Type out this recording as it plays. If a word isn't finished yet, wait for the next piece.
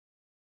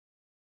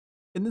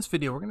In this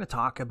video, we're going to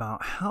talk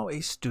about how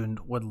a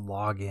student would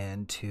log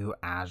in to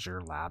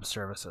Azure Lab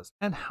Services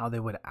and how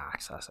they would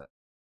access it.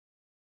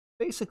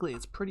 Basically,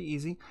 it's pretty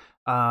easy.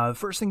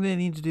 First thing they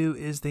need to do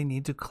is they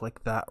need to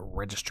click that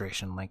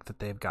registration link that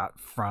they've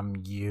got from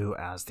you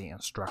as the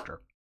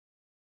instructor.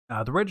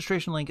 The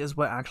registration link is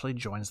what actually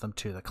joins them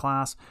to the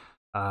class.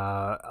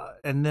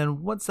 And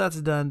then once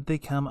that's done, they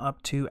come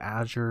up to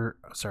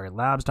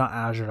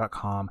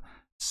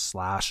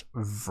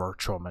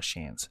labs.azure.com/virtual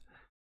machines.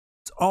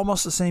 It's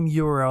almost the same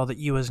URL that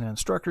you as an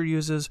instructor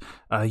uses.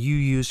 You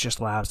use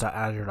just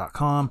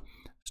labs.azure.com.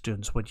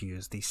 Students would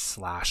use the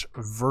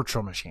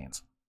 /virtual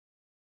machines.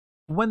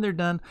 When they're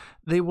done,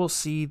 they will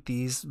see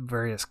these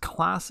various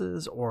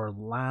classes or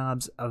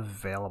labs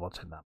available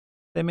to them.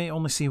 They may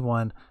only see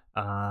one.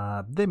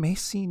 They may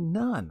see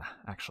none,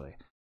 actually.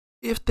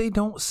 If they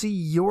don't see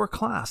your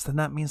class, then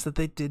that means that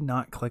they did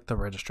not click the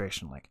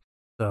registration link.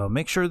 So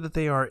make sure that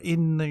they are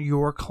in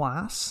your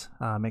class,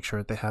 make sure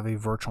that they have a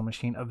virtual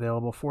machine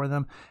available for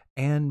them,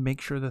 and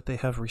make sure that they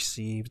have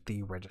received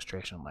the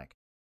registration link.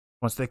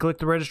 Once they click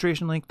the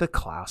registration link, the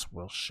class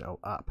will show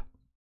up.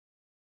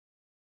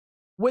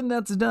 When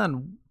that's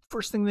done,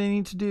 first thing they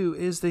need to do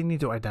is they need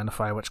to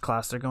identify which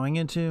class they're going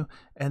into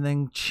and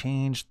then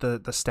change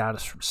the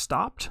status from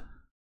stopped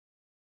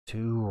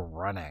to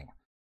running.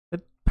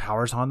 It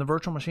powers on the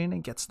virtual machine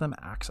and gets them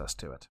access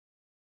to it.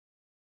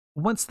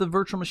 Once the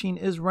virtual machine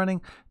is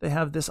running, they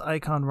have this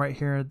icon right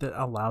here that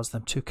allows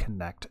them to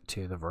connect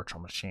to the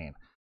virtual machine.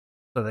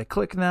 So they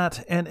click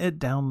that and it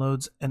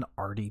downloads an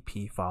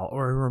RDP file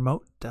or a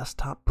remote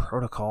desktop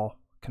protocol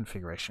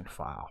configuration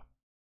file.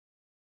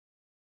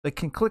 They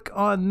can click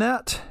on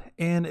that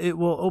and it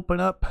will open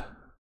up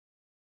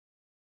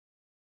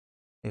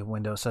a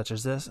window such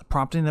as this,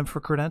 prompting them for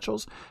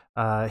credentials.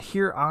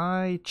 Here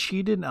I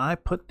cheated and I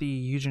put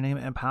the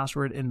username and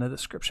password in the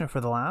description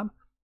for the lab.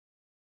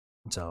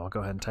 So I'll go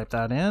ahead and type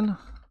that in,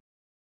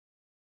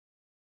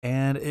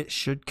 and it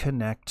should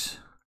connect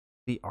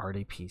the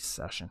RDP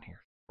session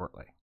here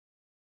shortly.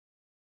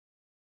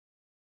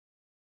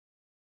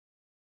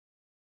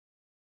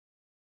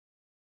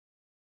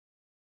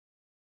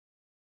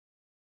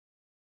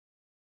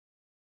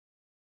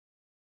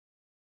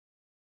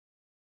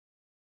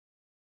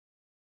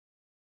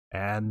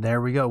 And there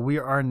we go. We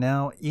are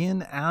now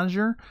in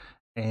Azure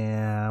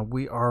and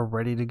we are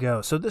ready to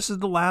go. So this is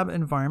the lab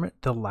environment.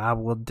 The lab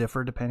will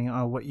differ depending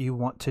on what you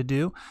want to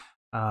do.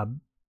 At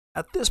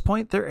this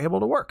point, they're able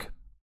to work.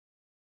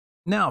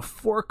 Now,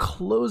 for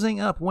closing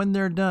up, when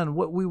they're done,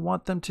 what we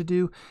want them to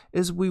do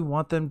is we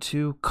want them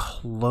to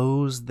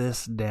close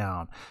this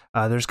down.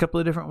 There's a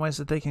couple of different ways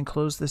that they can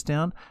close this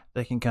down.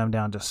 They can come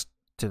down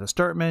to the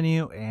start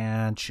menu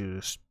and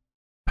choose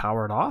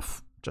power it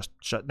off, just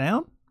shut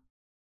down.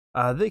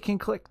 They can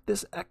click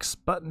this X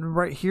button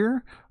right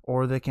here,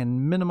 or they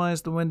can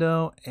minimize the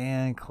window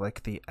and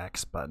click the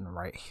X button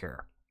right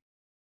here.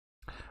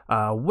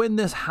 When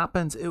this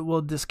happens, it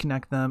will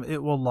disconnect them,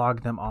 it will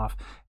log them off,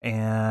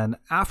 and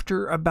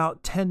after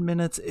about 10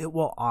 minutes, it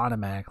will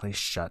automatically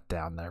shut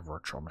down their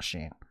virtual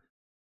machine.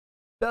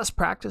 Best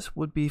practice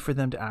would be for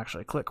them to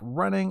actually click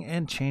running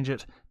and change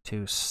it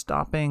to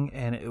stopping,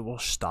 and it will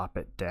stop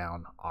it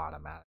down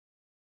automatically.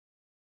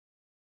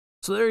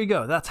 So there you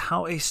go. That's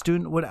how a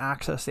student would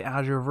access the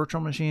Azure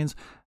virtual machines.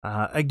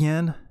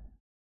 Again,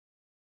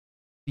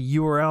 the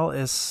URL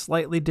is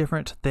slightly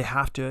different. They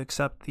have to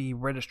accept the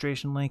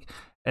registration link.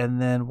 And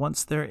then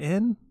once they're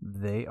in,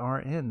 they are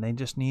in. They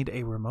just need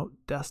a remote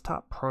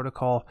desktop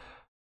protocol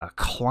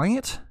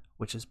client,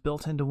 which is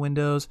built into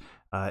Windows.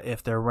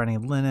 If they're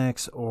running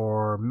Linux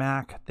or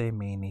Mac, they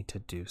may need to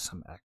do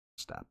some extra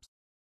steps.